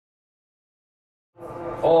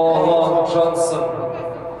Олон Джонсон.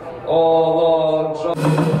 Олон Джонсон.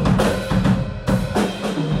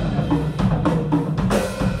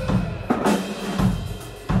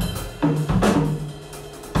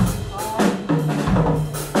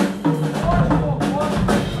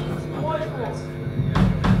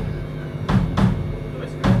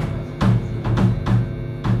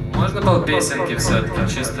 Можно полпесенки все-таки,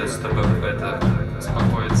 чисто, чтобы это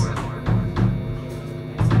успокоиться.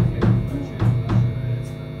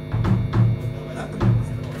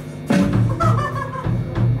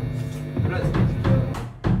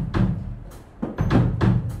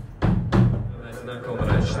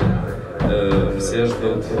 Все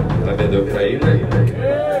ждут победы Украины,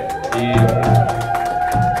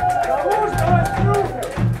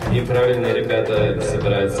 и правильные ребята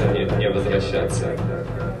собираются не возвращаться.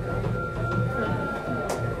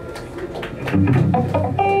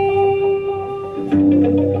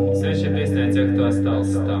 Следующая песня о тех, кто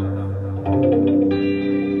остался там.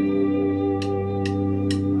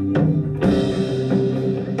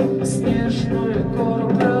 Снежную гору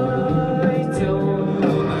пройдем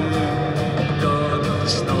до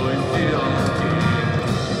ночной фиалки.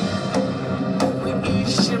 Мы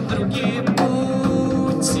ищем другие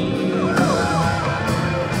пути.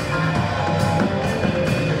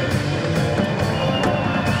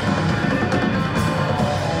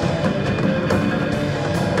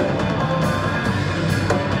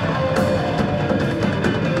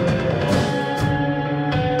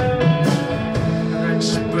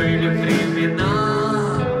 Были времена,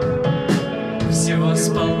 всего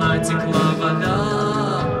сполна текла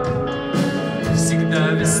вода,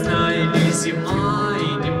 всегда весна или зима и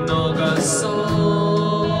немного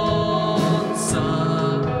солнца.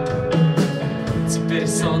 Теперь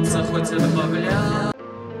солнце хоть отбавляет,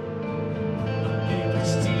 и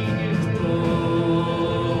почти никто,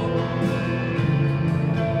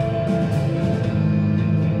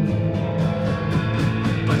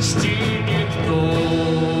 почти никто.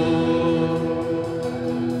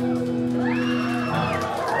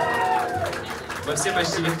 Вы все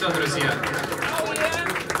почти никто, друзья.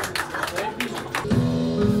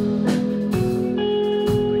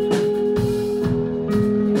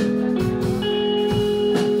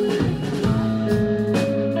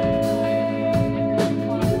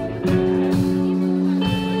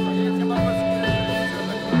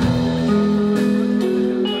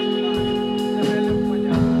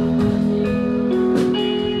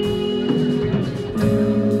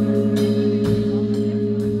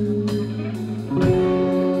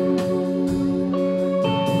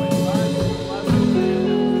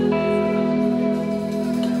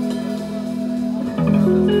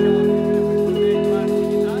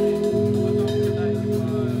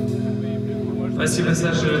 Спасибо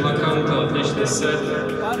Саше Лаканту, отличный сет.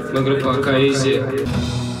 Мы группа Каизи.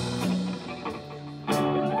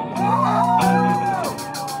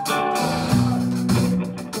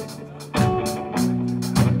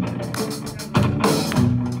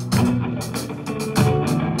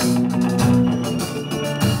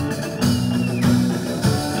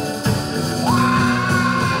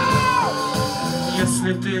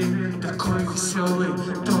 Если ты такой веселый,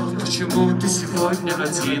 то почему ты сегодня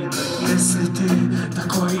один? Если ты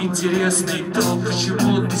такой интересный, то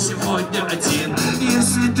почему ты сегодня один?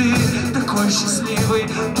 Если ты такой счастливый,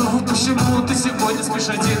 то почему ты сегодня спишь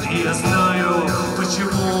один? И я знаю,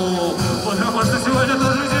 почему. Потому что сегодня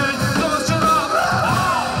тот же день, что вчера.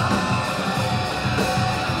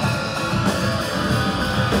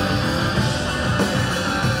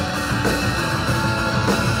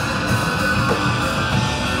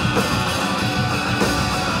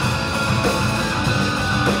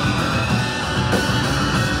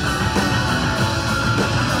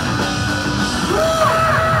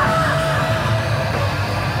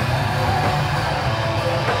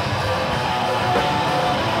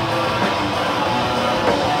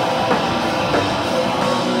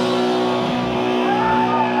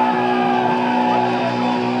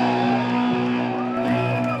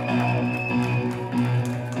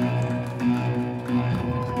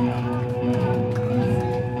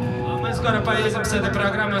 Скоро поедем с этой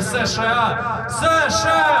программы в США!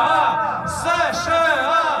 США!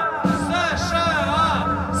 США! США!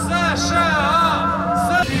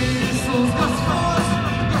 США! Иисус Господь!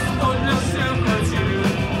 Господь для всех один!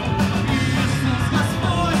 Иисус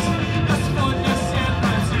Господь! Господь для всех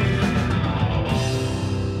один!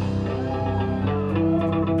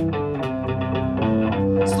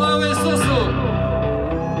 Слава Иисусу!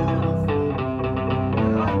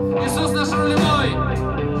 Иисус наш рулевой!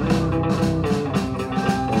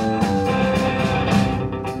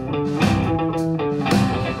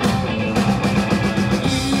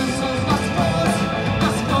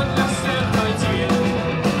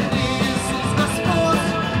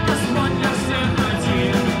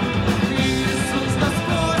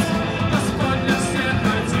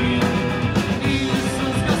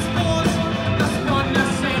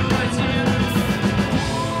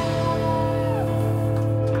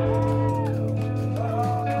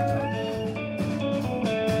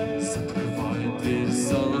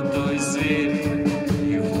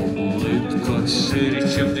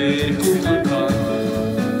 чем в дверь куколка.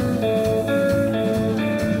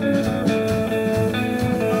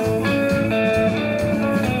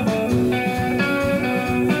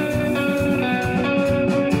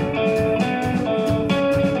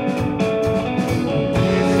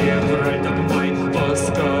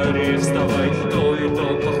 Поскорее вставай, твой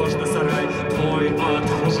дом похож на сарай, твой ад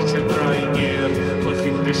хуже, чем рай. Нет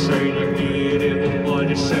плохих решений в мире, ума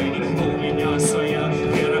решений. У меня своя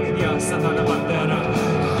вера, я Сатана Бандера.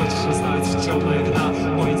 Хочешь узнать, в чем моя вина?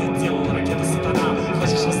 Мой дед делал ракету сатана.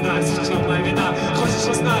 Хочешь узнать, в чем моя вина? Хочешь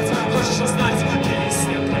узнать, хочешь узнать?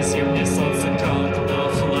 Песня про зимнее солнце, как на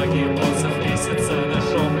флаге босов месяца.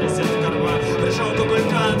 Ножом лезет в карман, пришел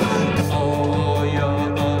кукулькан. О, я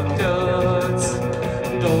опять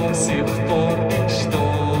до сих пор мечту.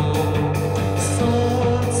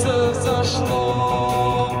 Солнце взошло,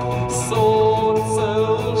 солнце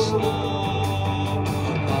ушло,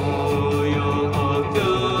 а я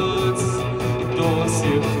опять до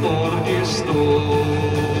сих пор мечту.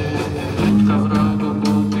 Утка врагу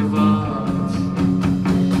убивать.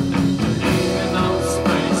 Liminal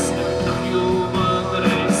space, это human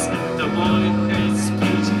race, это мой hate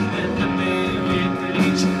speech, это Дэвид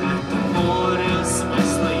Линч, это море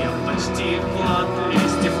смысла, я почти план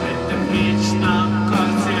листьев, это меч на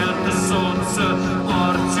карте, это солнце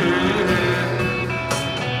Марти.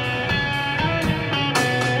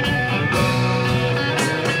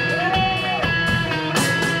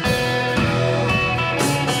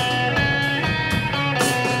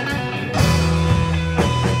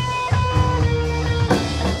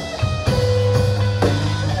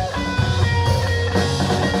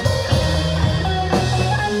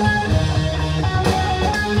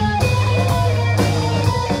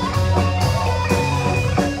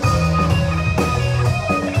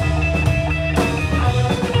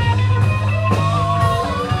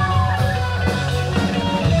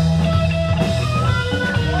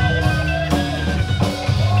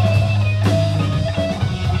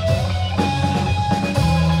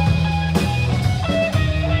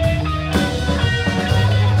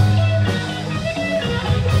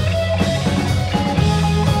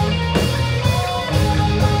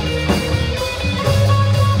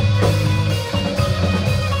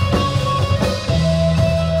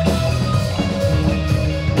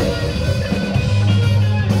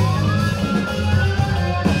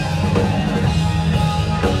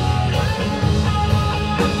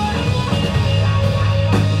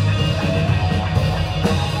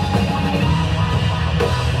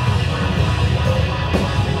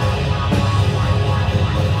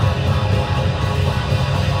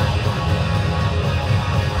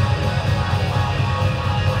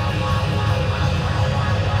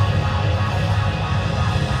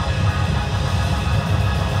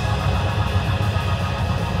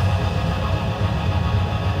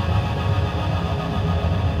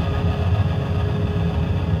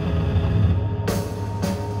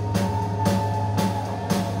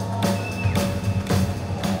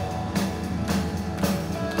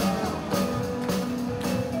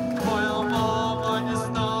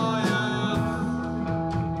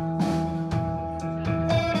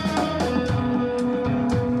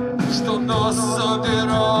 Что нас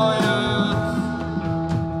собирает,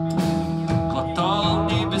 хватал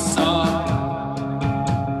небеса,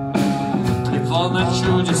 плевал на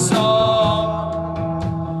чудеса,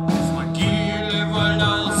 в могиле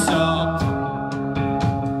валялся,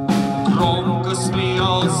 громко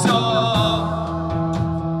смеялся,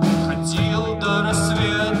 ходил до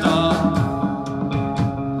рассвета,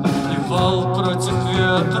 плевал против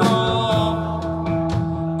ветра.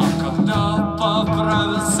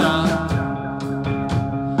 Поправился,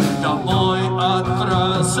 домой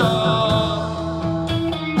отправился.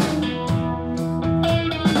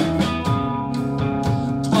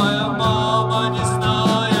 Твоя мама не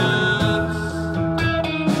знает,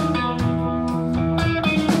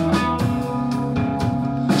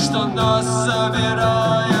 что нас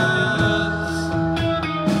забирает.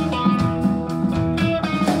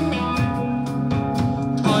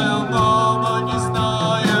 Твоя мама не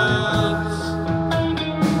знает,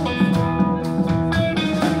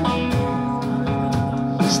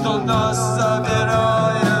 что нас забирает.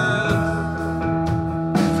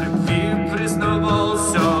 В любви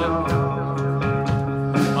признавался,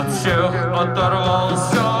 от всех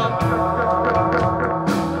оторвался,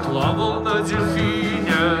 плавал на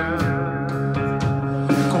дельфине,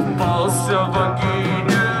 купался в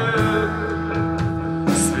вагине.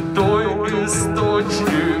 Святой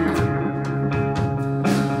источник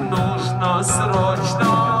нужно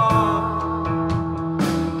срочно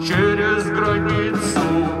через границу.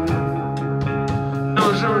 Но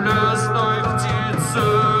железной птицы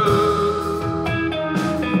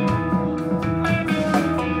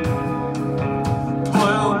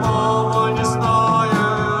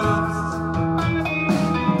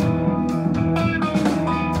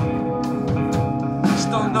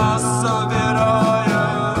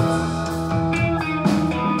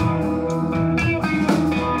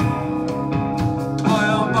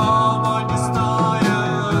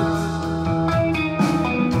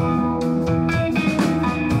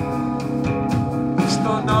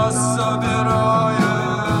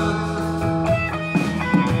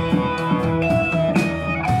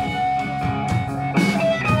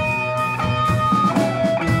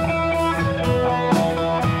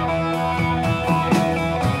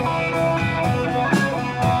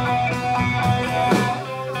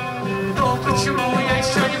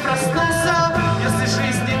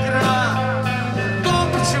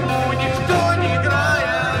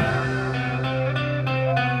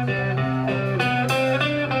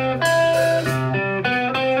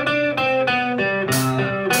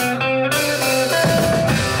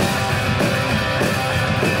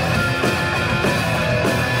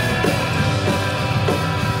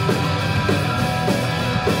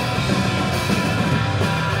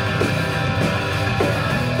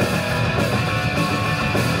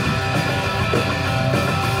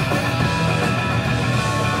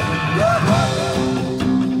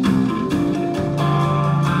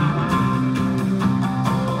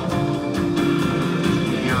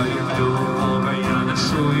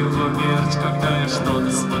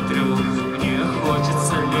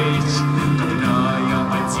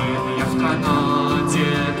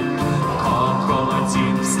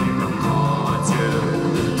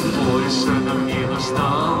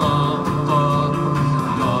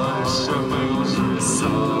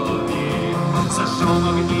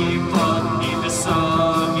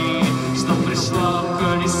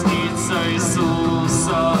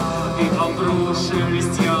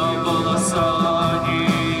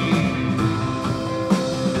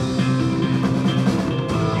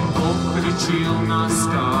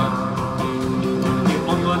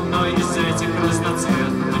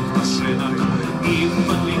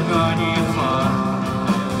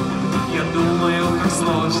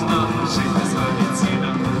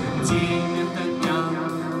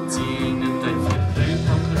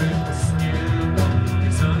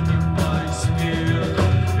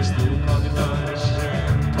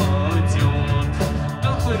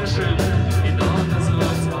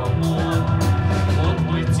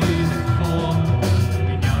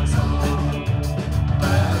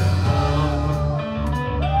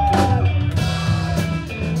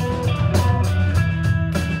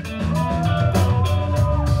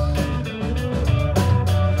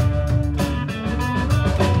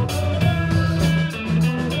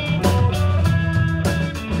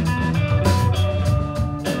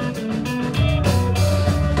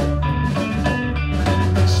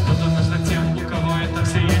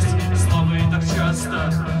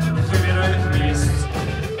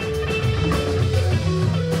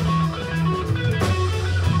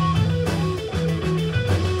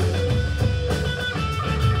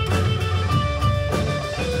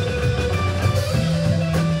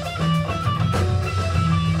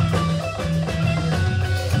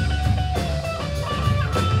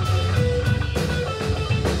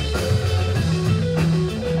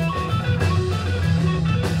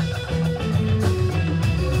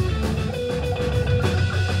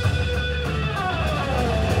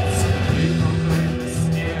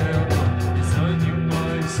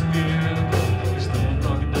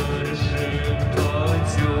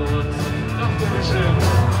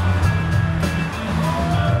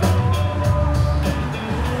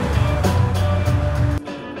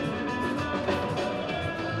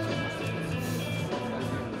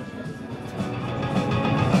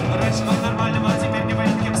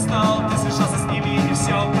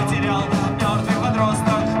все потерял. Мертвый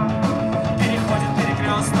подросток переходит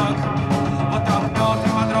перекресток. Вот так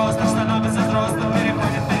мертвый подросток становится взрослым,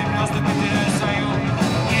 переходит перекресток и теряет свою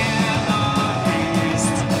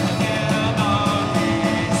ненависть. Ненависть,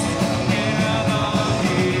 ненависть.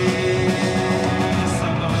 Со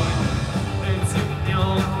мной этим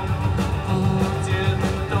днем будет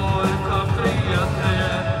только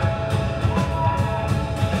приятное.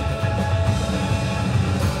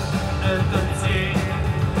 Этот день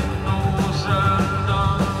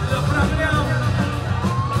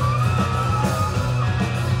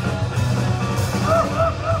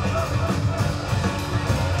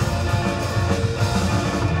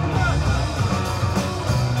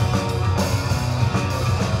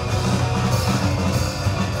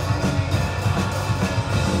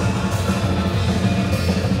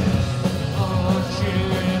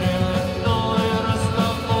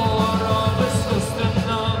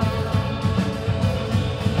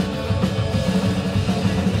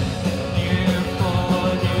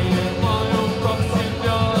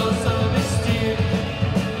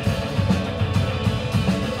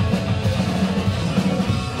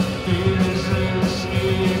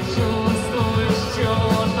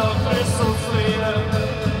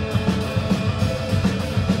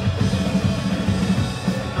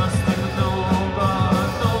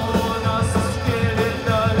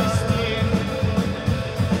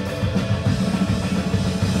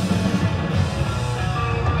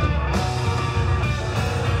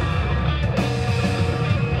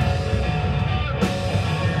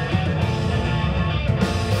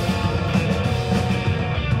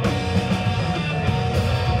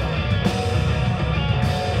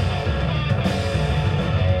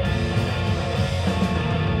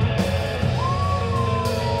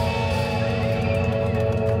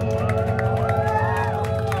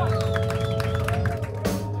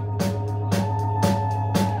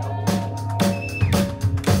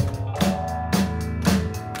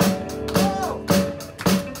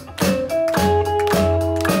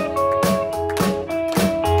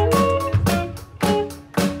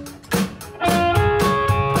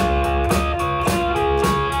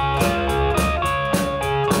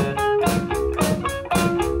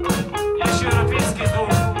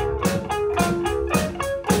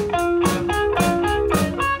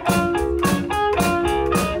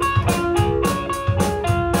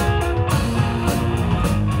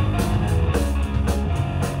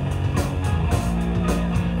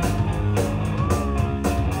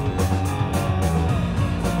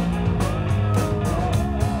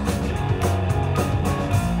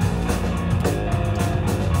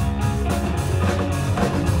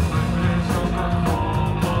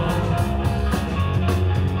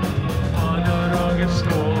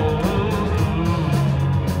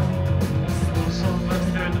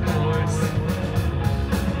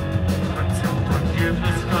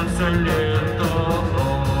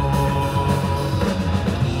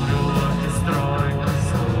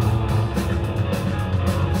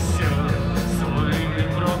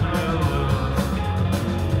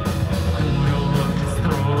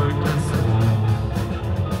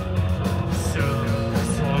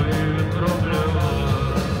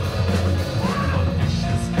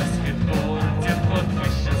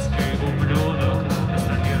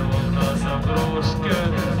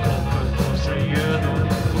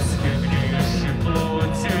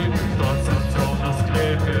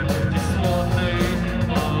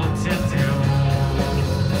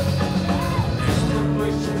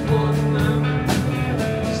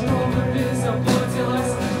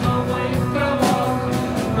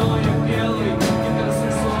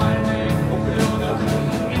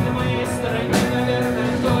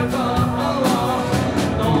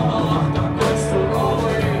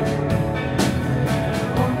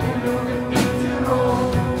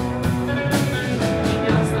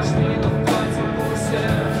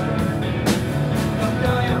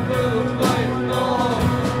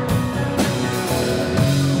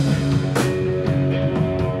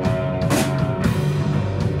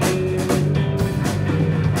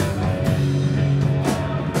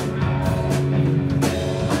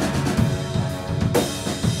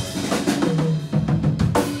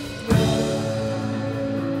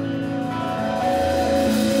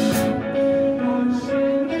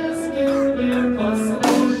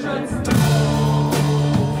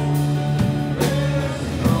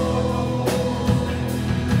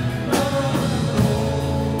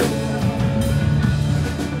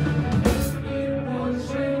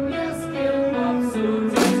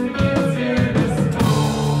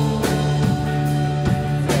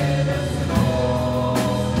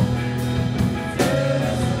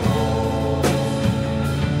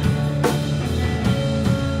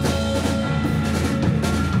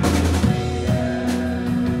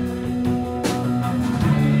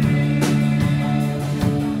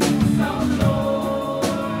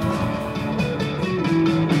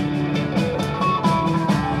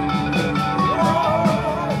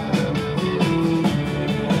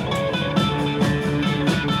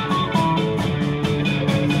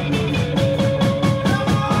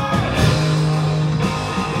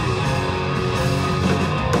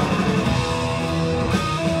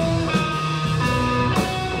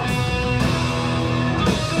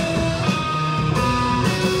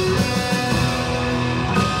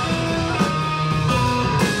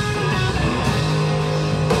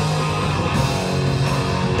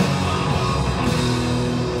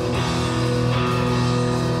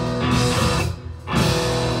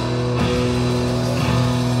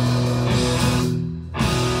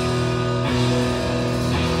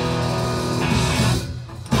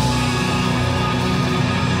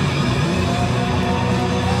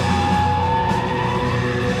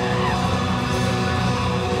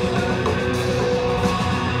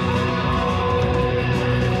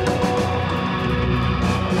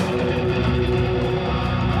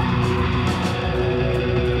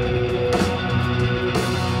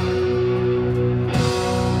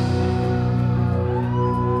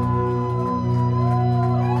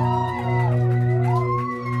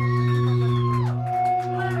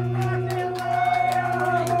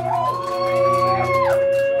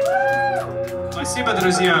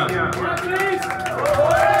друзья.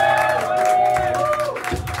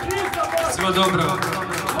 Всего доброго.